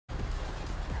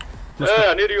Hey,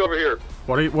 I need you over here.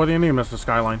 What do you need, Mr.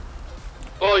 Skyline?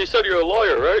 Oh, you said you're a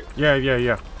lawyer, right? Yeah.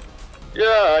 Yeah,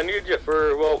 I need you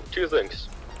for, well, two things.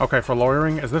 Okay, for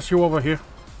lawyering. Is this you over here?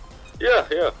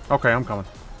 Yeah. Okay, I'm coming.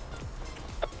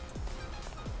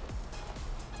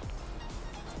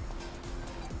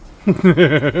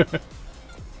 Hey,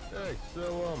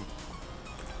 so,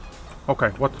 Okay,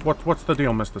 what's the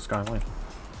deal, Mr. Skyline?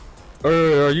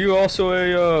 are you also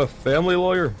a, family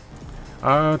lawyer?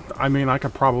 I mean, I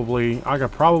could probably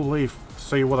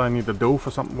see what I need to do for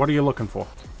something. What are you looking for?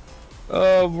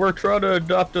 We're trying to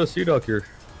adopt a sea dog here.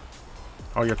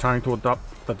 Oh, you're trying to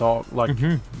adopt the dog, like,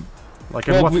 like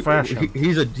in Well, what fashion?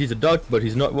 He's a duck, but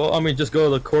he's not. Well, I mean, just go to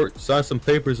the court, sign some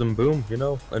papers, and boom, you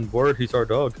know, and word, he's our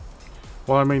dog.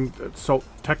 Well, I mean, so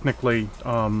technically,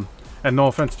 and no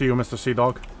offense to you, Mr. Sea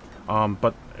Dog,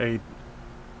 but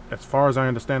as far as I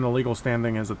understand, the legal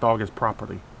standing is a dog is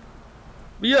property.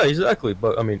 Yeah, exactly.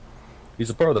 But I mean, he's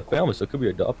a part of the family, so could we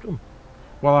adopt him?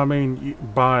 Well, I mean,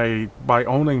 by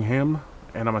owning him,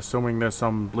 and I'm assuming there's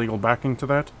some legal backing to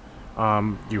that,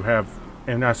 you have,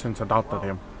 in essence, adopted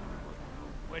him.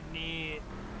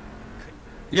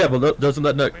 Yeah, but doesn't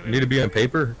that not need to be on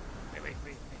paper? Wait.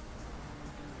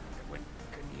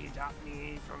 Couldn't he adopt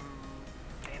me from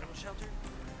the animal shelter?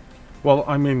 Well,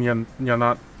 I mean, you're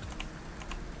not.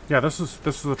 Yeah, this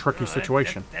is a tricky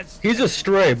situation. He's a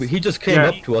stray, but he just came Yeah,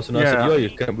 up to us and I said, "Yo,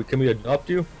 can we adopt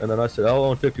you?" And then I said, "I'll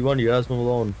own 51, Yasmin will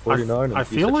own 49." And I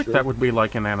he feel said, like "Sure." that would be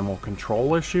like an animal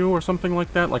control issue or something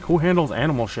like that. Like, who handles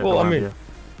animal shit Well, I around mean, here?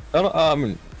 I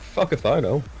mean, fuck if I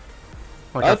know.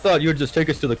 Like I thought you'd just take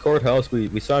us to the courthouse.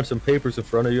 We signed some papers in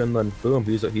front of you, and then boom,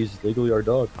 he's legally our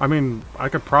dog. I mean, I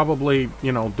could probably,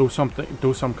 you know, do some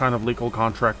kind of legal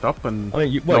contract up and I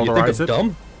mean, you think notarize I'm it.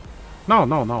 dumb? No.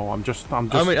 I'm just. I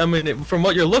mean, from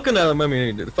what you're looking at him, I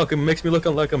mean, it fucking makes me look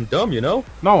like I'm dumb, you know?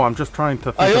 No, I'm just trying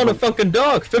to. Think I own of a fucking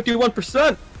dog,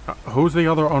 51%. Who's the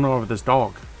other owner of this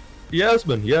dog?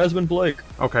 Yasmin Blake.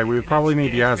 Okay, we would probably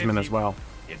need Yasmin as well.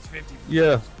 It's 50.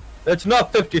 Yeah, it's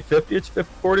not 50-50. It's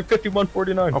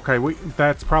 51-49. Okay,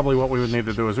 that's probably what we would need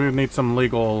to do. Is we would need some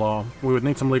legal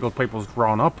papers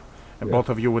drawn up, and both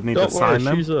of you would need to sign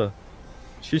them.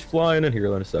 She's flying in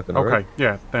here in a second. Okay, right?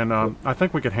 yeah. Then I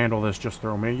think we could handle this just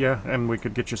through me. Yeah, and we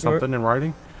could get you something in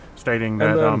writing, stating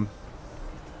that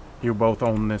you both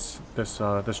own this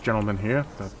gentleman here.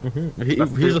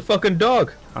 He's a fucking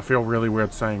dog. I feel really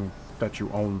weird saying that you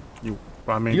own you.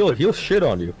 I mean, he'll shit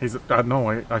on you. He's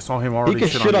no, I saw him already. He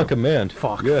can shit on command.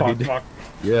 Fuck. Yeah, fuck.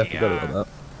 Yeah, forgot about that.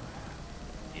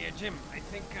 Yeah, Jim, I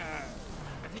think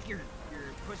your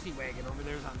pussy wagon over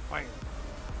there is on fire.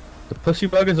 The pussy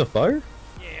wagon's on fire?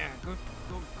 Yeah, go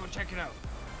check it out.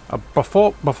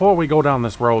 Before we go down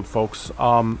this road, folks.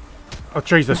 Oh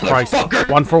Jesus Christ!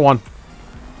 1 for 1.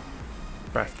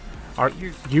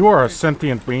 You are a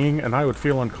sentient being, and I would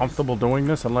feel uncomfortable doing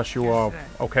this unless you are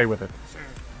okay with it. Sir,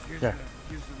 here's the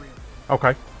real.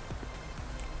 Okay.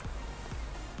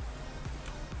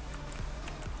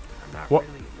 I'm not What?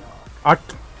 really a dog.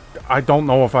 I don't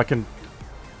know if I can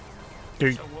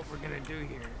do. So what we're gonna do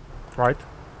here? Right.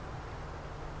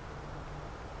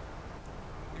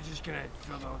 We're just gonna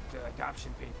fill out the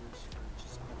adoption papers for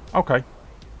just Okay.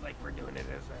 like we're doing it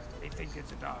as they think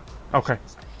it's a dog. Okay.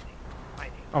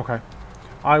 Okay.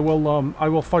 I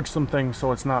will fudge some things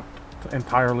so it's not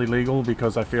entirely legal,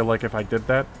 because I feel like if I did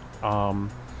that,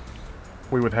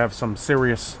 we would have some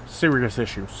serious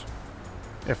issues.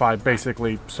 If I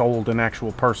basically sold an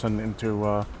actual person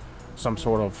into some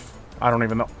sort of, I don't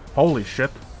even know. Holy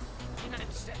shit.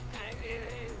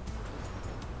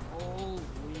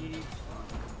 Holy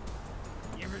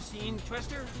fuck. You ever seen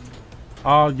Twister?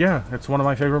 Yeah, it's one of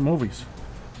my favorite movies.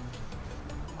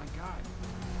 Oh my god.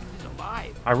 He's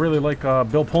alive. I really like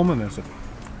Bill Pullman as it.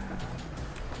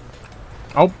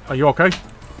 Oh, are you okay?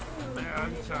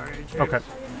 I'm sorry. Okay.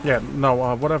 Yeah,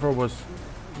 no, whatever was,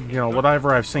 you know,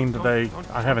 whatever I've seen today,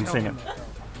 I haven't seen it.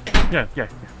 Yeah.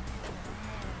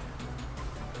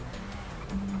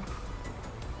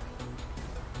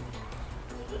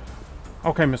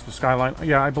 Okay, Mr. Skyline.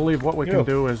 Yeah, I believe what we can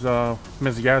do is,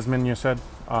 Ms. Yasmin, you said,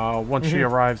 once she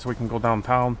arrives, we can go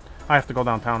downtown. I have to go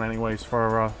downtown anyways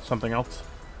for something else.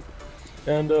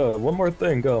 And one more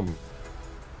thing,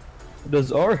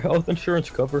 does our health insurance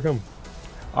cover him?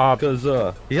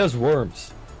 Because he has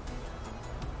worms.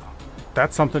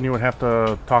 That's something you would have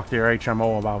to talk to your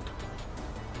HMO about.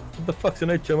 What the fuck's an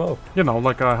HMO? You know,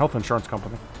 like a health insurance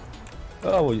company.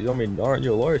 Oh, well, I mean, aren't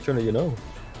you a lawyer? Shouldn't you know?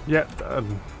 Yeah,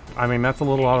 I mean, that's a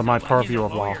little out of my purview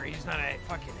of law. He's not a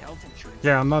fucking health insurance.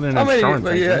 Yeah, I'm not an insurance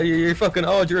agent. Yeah, you're fucking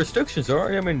all jurisdictions,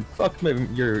 aren't you? I mean, fuck, maybe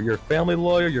you're a family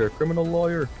lawyer, you're a criminal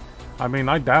lawyer. I mean,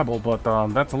 I dabble, but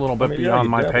that's a little bit yeah, beyond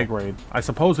my dabble. pay grade. I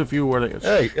suppose if you were to...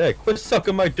 Hey, quit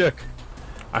sucking my dick.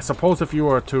 I suppose if you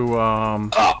were to,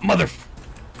 Ah, mother...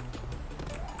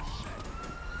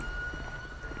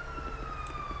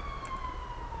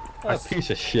 That piece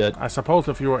of shit. I suppose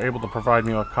if you were able to provide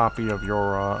me a copy of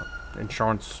your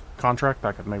insurance contract,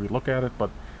 I could maybe look at it, but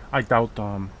I doubt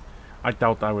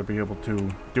I would be able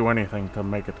to do anything to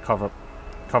make it cover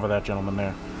that gentleman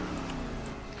there.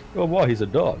 Well, why? He's a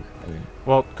dog. I mean,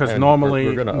 well, because we're normally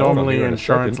in a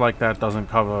insurance second. like that doesn't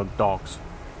cover dogs.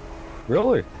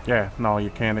 Really? Yeah, no, you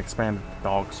can't expand it to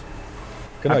dogs.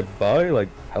 Can I buy like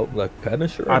pet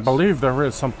insurance? I believe there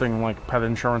is something like pet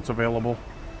insurance available,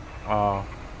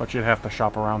 but you'd have to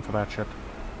shop around for that shit.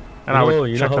 And I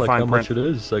would check the fine print. How much it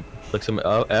is? Like some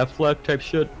Affleck type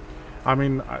shit. I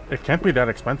mean, it can't be that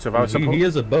expensive. I was he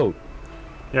has a boat.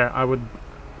 Yeah, I would.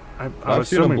 I've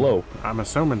seen him blow. I'm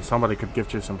assuming somebody could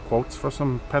give you some quotes for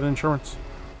some pet insurance.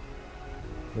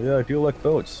 Yeah, I do like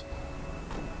boats.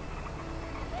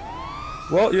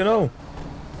 Well, you know.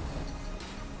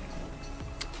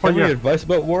 Any advice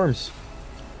about worms?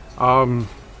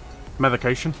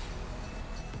 Medication.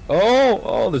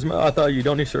 Oh, I thought you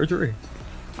don't need surgery.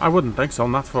 I wouldn't think so.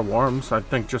 Not for worms. I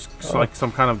think just like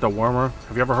some kind of dewormer.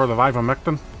 Have you ever heard of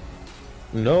ivermectin?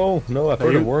 No, I've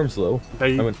heard of worms though.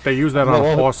 They use that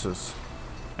on horses,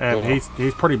 and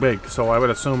he's pretty big, so I would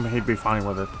assume he'd be fine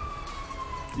with it.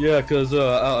 Yeah, because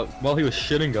while he was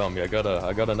shitting on me, I got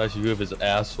a nice view of his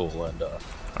asshole, and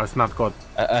that's not good.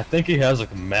 I think he has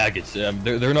like maggots.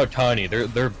 They're not tiny.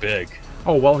 They're big.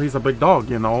 Oh well, he's a big dog,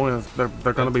 you know.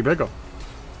 They're gonna be bigger.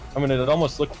 I mean, it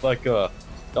almost looked like a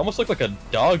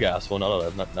dog asshole.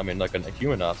 Like a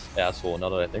human asshole. Now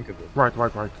that I think of it.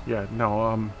 Right. Yeah,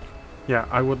 no. Yeah,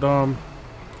 I would.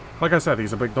 Like I said,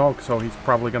 he's a big dog, so he's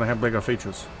probably gonna have bigger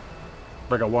features,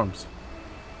 bigger worms.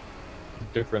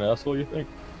 Different asshole, you think?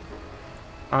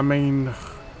 I mean,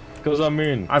 because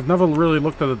I've never really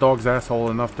looked at a dog's asshole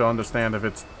enough to understand if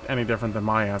it's any different than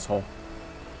my asshole.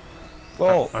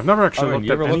 Well, I've never actually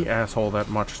looked at any asshole that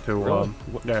much to. Really?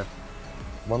 Yeah.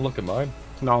 Want to look at mine?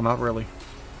 No, not really.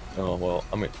 Oh well,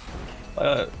 I mean,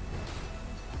 I'm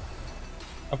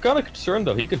kind of concerned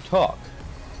though. He could talk.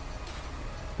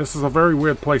 This is a very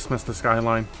weird place, Mr.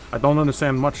 Skyline. I don't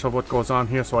understand much of what goes on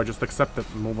here, so I just accept it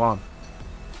and move on.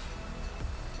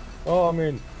 Oh,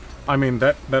 I mean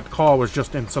that car was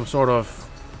just in some sort of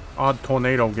odd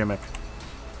tornado gimmick.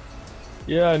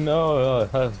 Yeah, I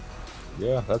know.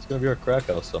 Yeah, that's gonna be our crack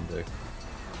house someday.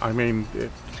 I mean,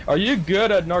 are you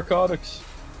good at narcotics?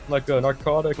 Like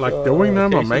narcotic? Like doing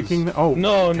them cases? or making them? Oh,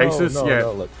 no, cases. No, yeah.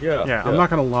 no, yeah. I'm not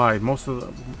gonna lie.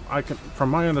 From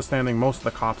my understanding, most of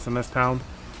the cops in this town,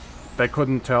 they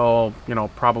couldn't tell,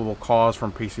 probable cause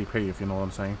from PCP, if you know what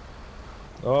I'm saying.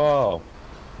 Oh.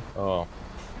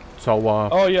 So,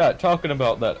 oh yeah, talking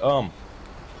about that,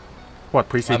 what,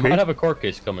 PCP? I might have a court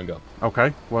case coming up. Okay,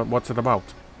 what's it about?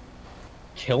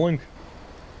 Killing.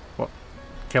 What?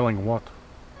 Killing what?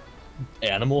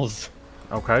 Animals.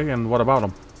 Okay, and what about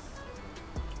them?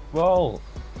 Well,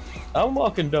 I'm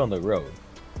walking down the road.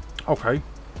 Okay.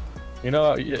 You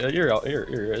know, you're out here.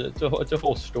 It's a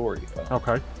whole story.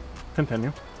 Okay.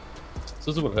 Continue.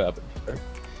 So this is what happened. Okay?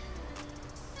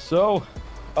 So,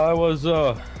 I was,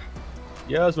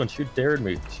 Yasmin, she dared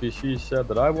me. She said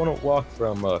that I wouldn't walk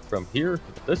from here,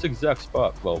 this exact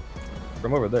spot, well,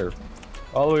 from over there,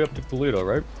 all the way up to Toledo,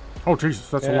 right? Oh, Jesus,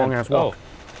 that's a long-ass walk.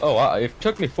 It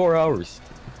took me 4 hours.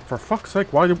 For fuck's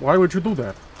sake, why would you do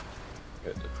that?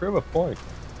 To prove a point.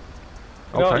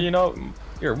 Okay.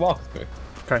 Here, walk with me.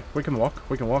 Okay, we can walk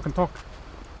and talk.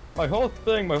 My whole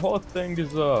thing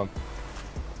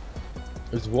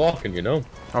is walking, you know?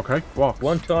 Okay, walk.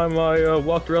 One time I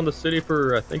walked around the city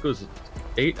for, I think it was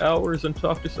 8 hours and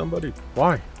talked to somebody.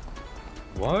 Why?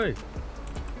 Why?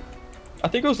 I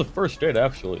think it was the first date,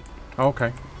 actually.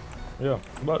 Okay. Yeah,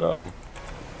 but,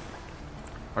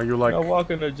 are you like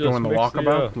walking to just doing the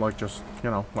walkabout? Like just,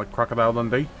 like Crocodile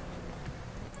Dundee?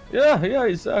 Yeah,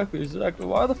 exactly.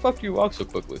 Why the fuck do you walk so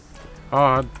quickly?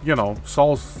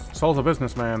 Saul's a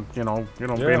businessman, being a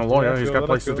lawyer, he's got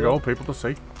places to go, people to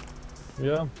see.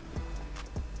 Yeah.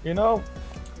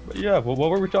 But yeah, well,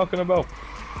 what were we talking about?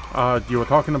 You were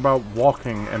talking about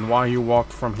walking and why you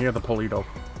walked from here to Toledo.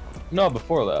 No,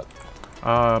 before that.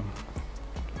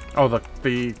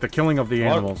 The killing of the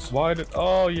animals.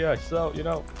 Oh yeah, so,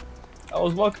 I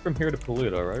was walking from here to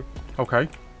Toledo, right? Okay.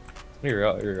 Here,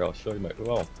 I'll show you my,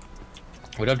 well,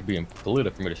 we'd have to be in Toledo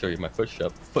for me to show you my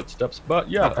footsteps, but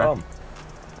yeah, okay.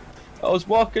 I was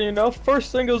walking,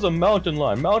 first thing it was a mountain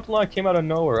lion. Mountain lion came out of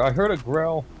nowhere. I heard it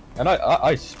growl, and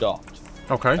I stopped.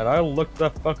 Okay. And I looked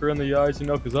that fucker in the eyes, you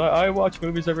know, because I watch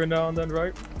movies every now and then,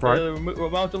 right? Right.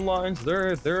 Mountain lions,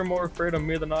 they're more afraid of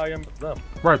me than I am of them.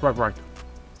 Right.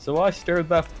 So I stared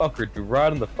that fucker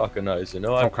right in the fucking eyes, you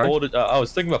know. I pulled it. I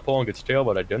was thinking about pulling its tail,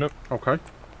 but I didn't. Okay.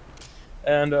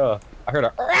 And I heard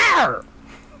a "Arr!"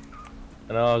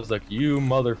 And I was like, "You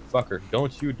motherfucker,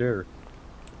 don't you dare!"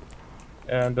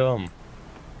 And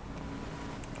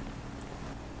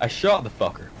I shot the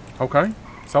fucker. Okay.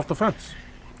 Self-defense.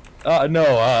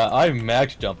 No, I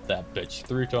max jumped that bitch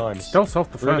 3 times. Still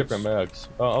self-defense. 3 different mags.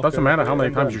 Okay, Doesn't matter how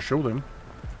many times you shoot him.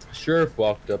 Sheriff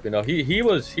walked up, you know. He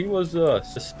was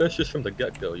suspicious from the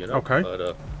get-go, you know. Okay.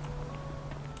 But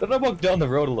then I walked down the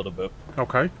road a little bit.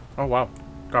 Okay. Oh wow.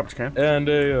 Garbage can. And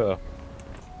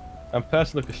I'm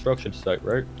passing the construction site,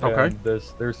 right? Okay. And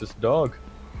there's this dog.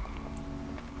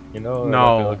 You know,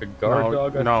 No. like a guard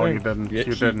dog. I no, think. you didn't. Yeah,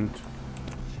 you didn't.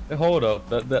 Hold up.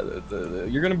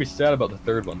 You're gonna be sad about the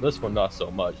third one. This one, not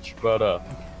so much. But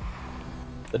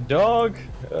the dog,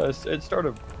 it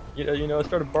started, it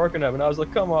started barking at me, and I was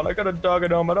like, "Come on, I got a dog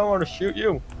at home. I don't want to shoot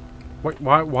you." Wait,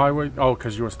 why were? Oh,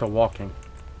 because you were still walking.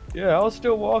 Yeah, I was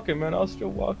still walking, man. I was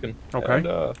still walking. Okay.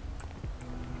 And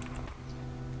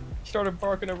he started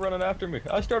barking and running after me.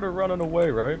 I started running away,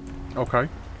 right? Okay.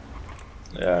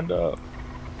 And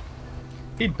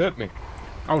he bit me.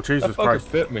 Oh Jesus That fucker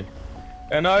Christ. bit me.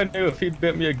 And I knew if he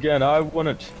bit me again,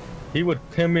 he would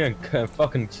pin me and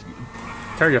fucking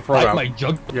Tear your throat bite out. my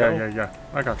junk. Yeah.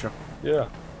 I got you. Yeah.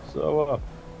 So,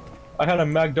 I had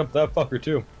him magged up that fucker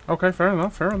too. Okay, fair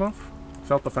enough.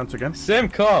 Self-defense again. Same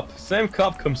cop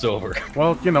comes over.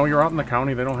 Well, you're out in the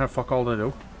county. They don't have fuck all to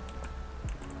do.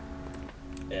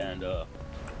 And,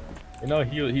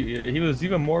 he was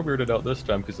even more weirded out this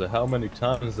time because of how many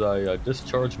times I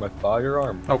discharged my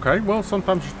firearm. Okay, well,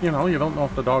 sometimes, you don't know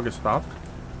if the dog is stopped.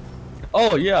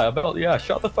 Oh, yeah, I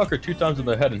shot the fucker 2 times in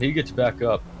the head and he gets back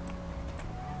up.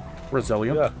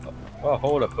 Resilient. Yeah. Oh,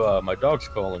 hold up, my dog's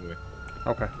calling me.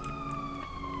 Okay.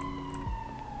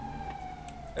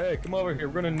 Hey, come over here.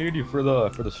 We're gonna need you for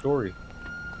the story.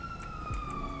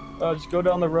 Just go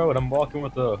down the road. I'm walking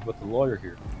with the lawyer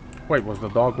here. Wait, was the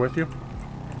dog with you?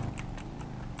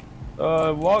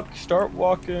 Start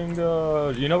walking,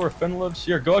 you know where Finn lives?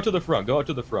 Here, go out to the front,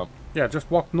 Yeah, just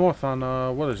walk north on,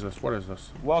 what is this?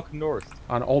 Walk north.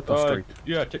 On Alta Street.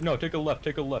 Yeah, take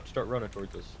a left, start running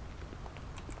towards us.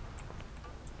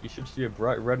 You should see a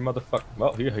bright red motherfucker.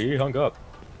 Well, he hung up.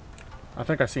 I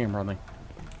think I see him running.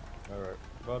 Alright,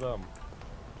 but,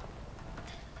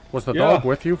 Was the dog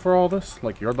with you for all this?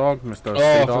 Like your dog, Mr.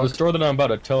 Oh, C-Dog? for the story that I'm about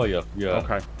to tell you, yeah.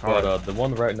 Okay, But, the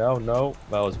one right now, no,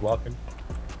 I was walking.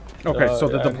 Okay, so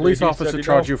did the and police he officer said,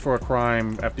 charge you for a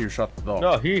crime after you shot the dog?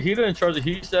 No, he didn't charge it.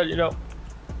 He said,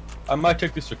 I might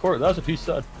take this to court. That's what he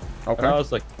said. Okay. And I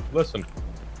was like, listen,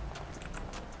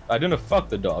 I didn't fuck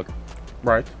the dog.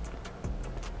 Right.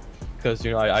 Because,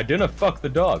 I didn't fuck the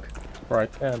dog. Right.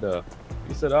 And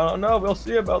he said, I don't know, we'll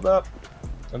see about that.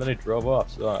 And then he drove off.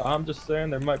 So I'm just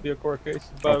saying there might be a court case.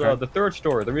 But Okay. the third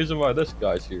story, the reason why this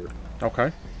guy's here.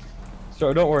 Okay.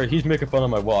 So don't worry, he's making fun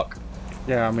of my walk.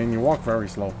 Yeah, I mean, you walk very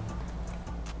slow.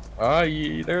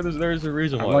 There's a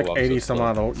reason why I'm like I walk 80 so some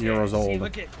slow. odd years See, old.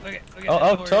 look at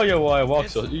I'll that tell lawyer. you why I walk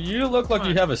so. This- You look like come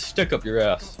you on. have a stick up your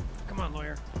ass. Come on,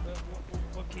 lawyer.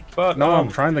 We'll kick you. But No, I'm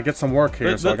trying to get some work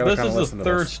here, so I gotta this kind is of the listen to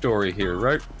third this. story here,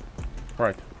 right?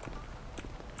 Right.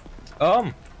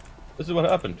 This is what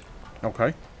happened.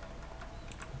 Okay.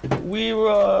 We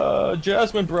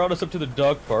Jasmine brought us up to the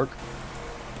dog park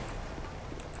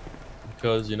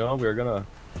because we were gonna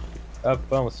have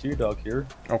fun with C-Dog here,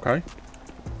 Okay.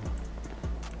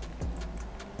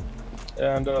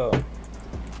 and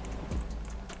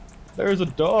there's a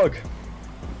dog.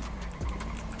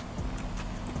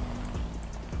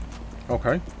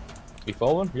 Okay. You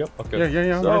following? Yep. Okay.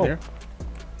 Yeah, I'm So, right here.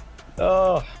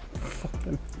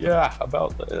 Yeah,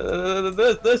 about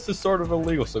this is sort of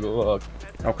illegal. So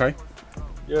Okay.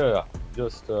 yeah,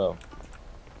 just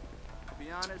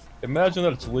imagine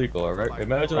that it's legal, all right?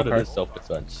 Imagine that it Okay. is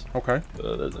self-defense. Okay.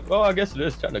 Well, I guess it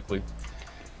is technically.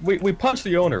 We punched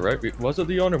the owner, right? Was it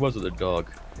the owner? Was it the dog?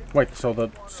 Wait, so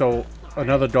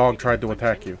another dog tried to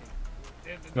attack you.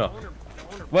 No. The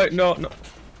owner Wait, no.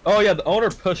 Oh yeah, the owner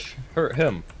pushed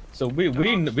him. So we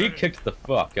kicked the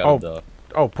fuck out of the.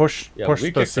 Oh, push Yeah, push we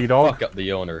the kicked the C-Dog? fuck out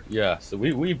the owner. Yeah, so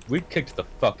we kicked the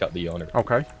fuck out the owner.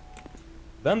 Okay.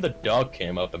 Then the dog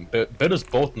came up and bit us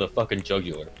both in the fucking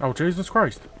jugular. Oh, Jesus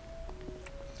Christ.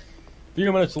 A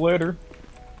few minutes later,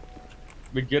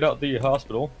 we get out the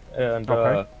hospital and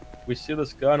Okay. we see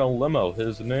this guy in a limo.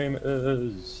 His name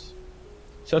is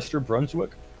Chester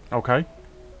Brunswick, Okay.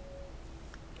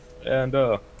 and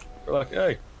we're like,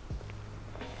 hey,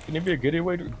 can you be a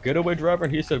getaway driver?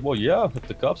 And he said, well, yeah, if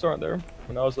the cops aren't there.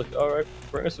 And I was like, all right,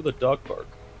 bring us to the dog park.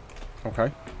 Okay.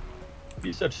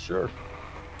 He said, sure.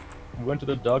 We went to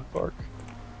the dog park.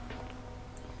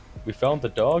 We found the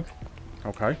dog.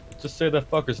 Okay. Just say that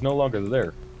fucker's no longer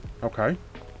there. Okay.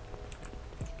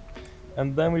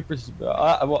 And then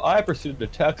I proceeded to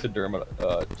taxidermy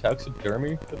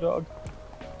the dog.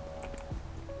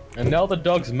 And now the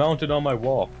dog's mounted on my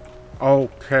wall.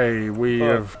 Okay, we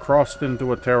have crossed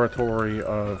into a territory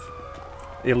of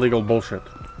illegal bullshit.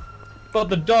 But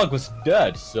the dog was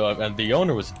dead, and the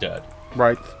owner was dead.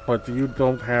 Right, but you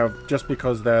don't have, just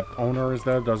because that owner is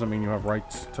dead doesn't mean you have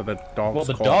rights to the dog's Well,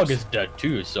 the corpse. dog is dead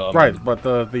too, so... Right, but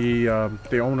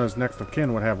the owner's next of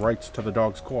kin would have rights to the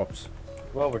dog's corpse.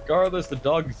 Well, regardless, the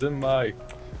dog is in my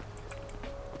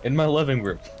living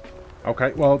room.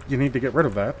 Okay, well, you need to get rid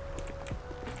of that.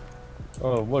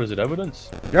 Oh, what is it,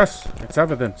 evidence? Yes, it's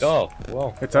evidence. Oh,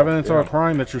 well... It's evidence yeah. of a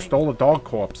crime that you stole a dog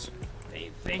corpse.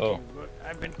 Thank you.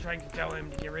 I've been trying to tell him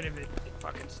to get rid of it. It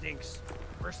fucking stinks.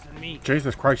 Worse than me.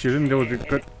 Jesus Christ, you didn't do it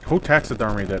good. Who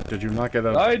taxidermied it? Did you not get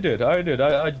a... I did.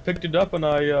 I picked it up and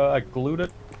I glued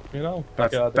it. You know,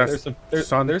 there's some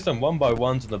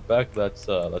 1x1s in the back that's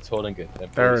holding it.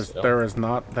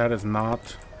 That is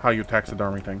not how you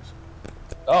taxidermy things.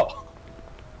 Oh.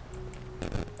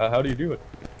 How do you do it?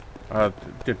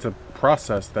 It's a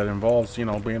process that involves, you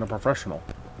know, being a professional.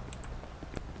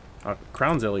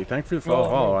 Crown Zilly, thank you for the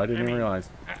follow. I didn't realize.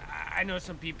 I know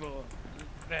some people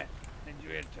that do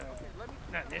it,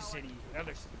 not in this city, in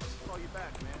other cities.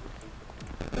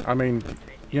 I mean,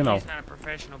 you know. He's not a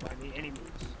professional by any means.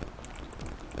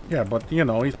 Yeah, but, you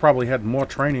know, he's probably had more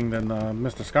training than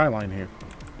Mr. Skyline here.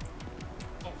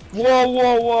 Whoa,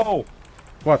 whoa, whoa!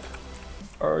 What?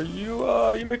 Are you,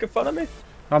 you making fun of me?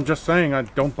 I'm just saying I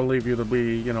don't believe you to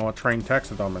be, you know, a trained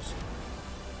taxidermist.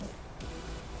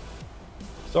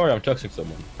 Sorry, I'm texting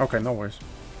someone. Okay, no worries.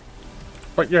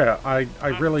 But yeah, I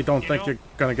really don't think you're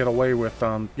gonna get away with,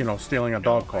 you know, stealing a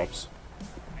dog corpse.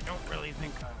 I don't really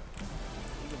think,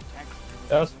 even taxidermy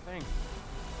Yes. is a thing.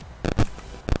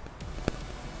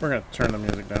 We're gonna turn the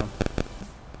music down.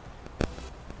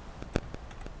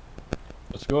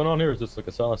 What's going on here? Is this like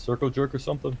a silent circle jerk or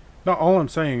something? No, all I'm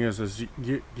saying is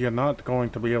you're not going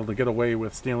to be able to get away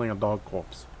with stealing a dog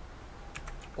corpse.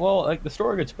 Well, like, the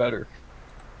story gets better.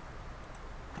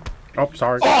 Oh,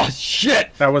 sorry. Oh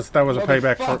shit! That was a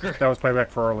payback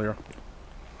for earlier.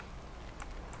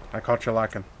 I caught you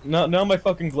lacking. Now my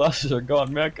fucking glasses are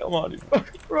gone, man. Come on, you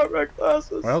fucking brought my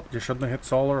glasses. Well, you shouldn't have hit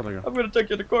Saul earlier. I'm gonna take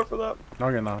you to court for that. No,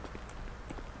 you're not.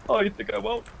 Oh, you think I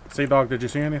won't? Sea Dog, did you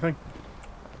see anything?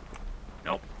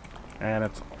 Nope. And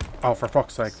it's... Oh, for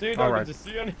fuck's sake. Sea Dog, Alright. did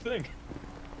you see anything?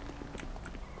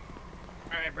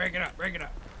 Alright, break it up, break it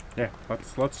up. Yeah,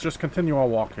 let's just continue our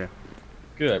walk here.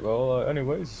 Good, well,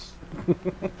 anyways.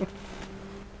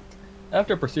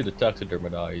 After I proceeded to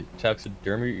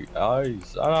taxidermy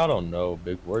eyes, I don't know,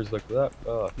 big words like that.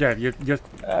 Yeah, you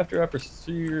After I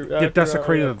proceed... You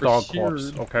desecrated a dog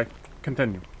corpse. Okay,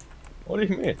 continue. What do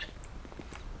you mean?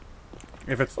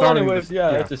 If it's Well, starting anyways, to,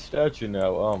 yeah, it's a statue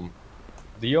now.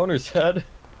 The owner's head.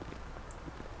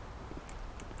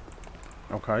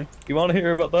 Okay. You want to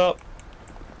hear about that?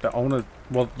 The owner...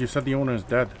 Well, you said the owner is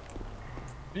dead.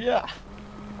 Yeah.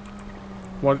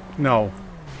 What? No.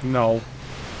 No.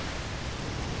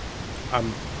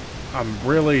 I'm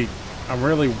really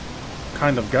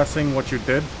kind of guessing what you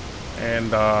did,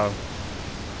 and I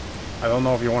don't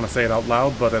know if you want to say it out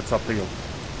loud, but it's up to you.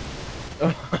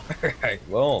 Alright,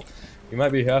 well, you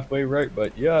might be halfway right,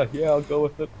 but yeah, I'll go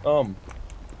with it.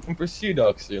 Proceed,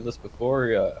 seen this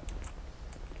before,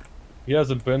 he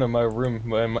hasn't been in my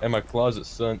room, in my closet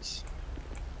since.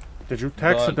 Did you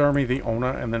taxidermy the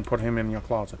owner and then put him in your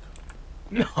closet?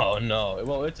 No,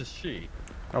 well, it's a she.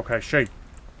 Okay, she.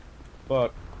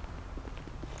 But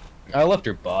I left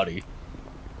her body.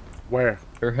 Where?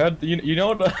 Her head, you know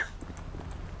what?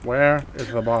 Where is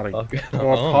the body? Okay.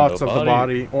 Or parts of the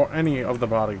body, or any of the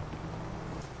body?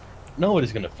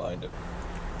 Nobody's gonna find it.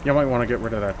 You might want to get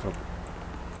rid of that too.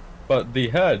 But the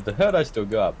head I still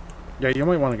got. Yeah, you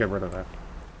might want to get rid of that.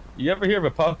 You ever hear of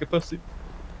a pocket pussy?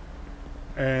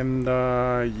 And,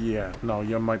 yeah. No,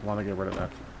 you might want to get rid of that.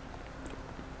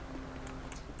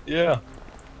 Yeah.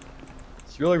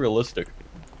 It's really realistic.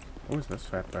 Who is this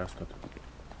fat bastard?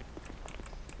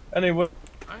 Anyway,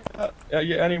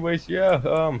 anyways, you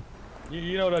know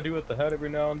what I do with the head every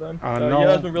now and then? No,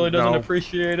 Yasmin really doesn't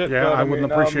appreciate it. Yeah, but, I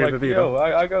wouldn't appreciate it either. Yo,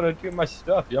 I gotta do my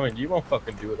stuff. I mean, you won't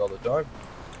fucking do it all the time.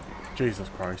 Jesus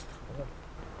Christ.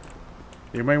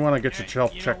 You may want to get your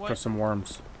shelf checked for some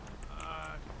worms.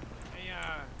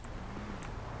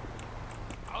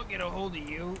 get a hold of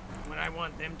you when I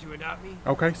want them to adopt me.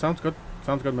 Okay, sounds good.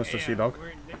 Sounds good, Mr. Yeah, Sea Dog.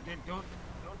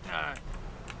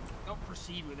 Don't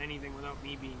proceed with anything without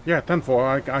me being. Yeah,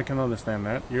 10-4. I can understand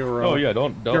that. You're. Oh yeah,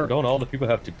 don't all the people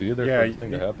have to be there for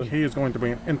everything to happen? He is going to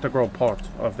be an integral part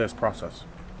of this process.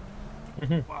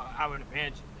 Well, I would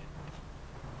imagine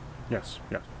that. Yes,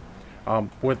 yes.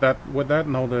 With that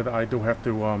noted, I do have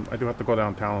to go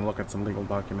downtown and look at some legal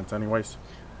documents, anyways.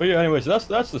 But yeah, anyways, that's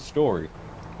the story.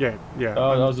 Yeah, yeah.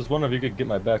 I was just wondering if you could get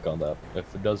my back on that,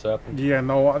 if it does happen. Yeah,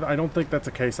 no, I don't think that's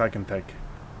a case I can take.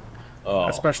 Oh.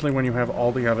 Especially when you have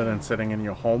all the evidence sitting in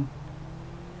your home.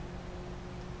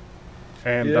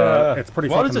 And it's pretty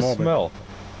Why fucking does it morbid. smell?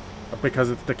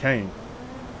 Because it's decaying.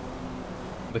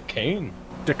 The cane?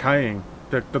 Decaying.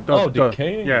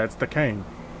 Decaying? Yeah, it's decaying.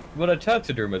 But a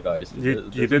taxidermized.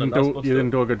 You didn't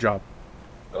do a good job.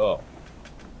 Oh.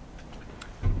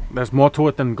 There's more to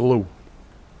it than glue.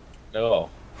 Oh.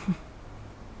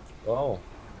 Oh.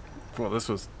 Well, this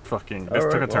was fucking. All This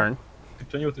right, took a turn.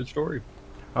 Continue with your story.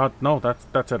 No, that's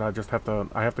it. I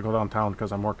have to go downtown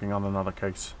because I'm working on another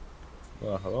case.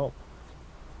 Well.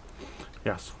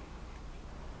 Yes.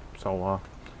 So,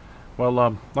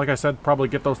 well, like I said, probably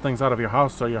get those things out of your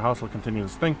house so your house will continue to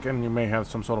stink, and you may have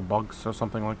some sort of bugs or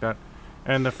something like that.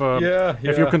 And if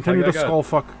if you continue to skull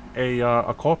fuck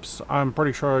a corpse, I'm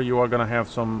pretty sure you are gonna have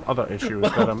some other issues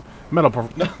that a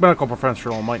medical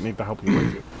professional might need to help you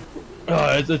with.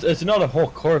 It's not a whole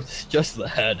corpse, it's just the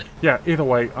head. Yeah. Either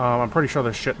way, I'm pretty sure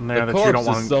there's shit in there that you don't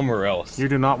want. Somewhere else. You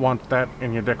do not want that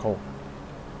in your dick hole.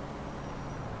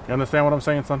 You understand what I'm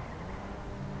saying, son?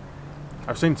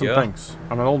 I've seen some things.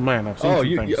 I'm an old man. I've seen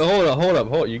some things.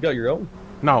 Hold up. You got your own?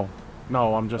 No,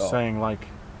 I'm just saying, like,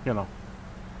 you know,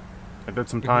 I did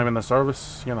some time in the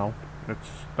service. You know,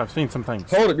 I've seen some things.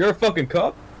 Hold up, you're a fucking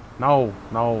cop? No,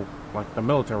 like the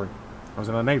military. I was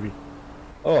in the Navy.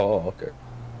 Oh, okay.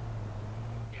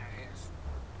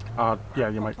 Yeah,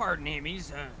 you might. Pardon him.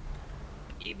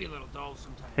 He'd be a little dull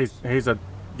sometimes. He's a,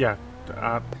 yeah.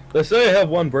 They say I have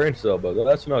one brain cell, but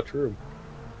that's not true.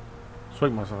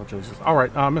 Sweet myself, Jesus. All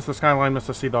right, Mr. Skyline,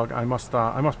 Mr. Sea Dog, I must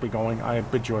be going. I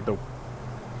bid you adieu.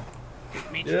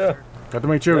 Meet you, sir. Good to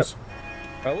meet you. Yep.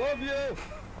 I love you.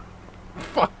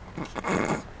 Fuck.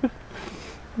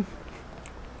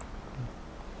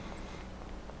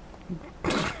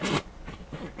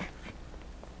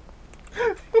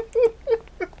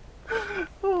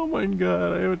 Oh my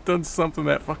god, I haven't done something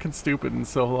that fucking stupid in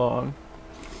so long.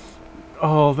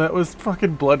 Oh, that was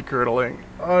fucking blood curdling.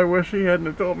 Oh, I wish he hadn't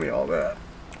have told me all that.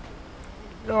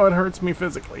 Oh, it hurts me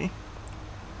physically.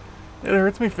 It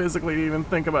hurts me physically to even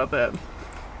think about that.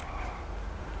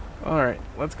 Alright,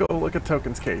 let's go look at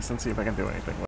Token's case and see if I can do anything with it.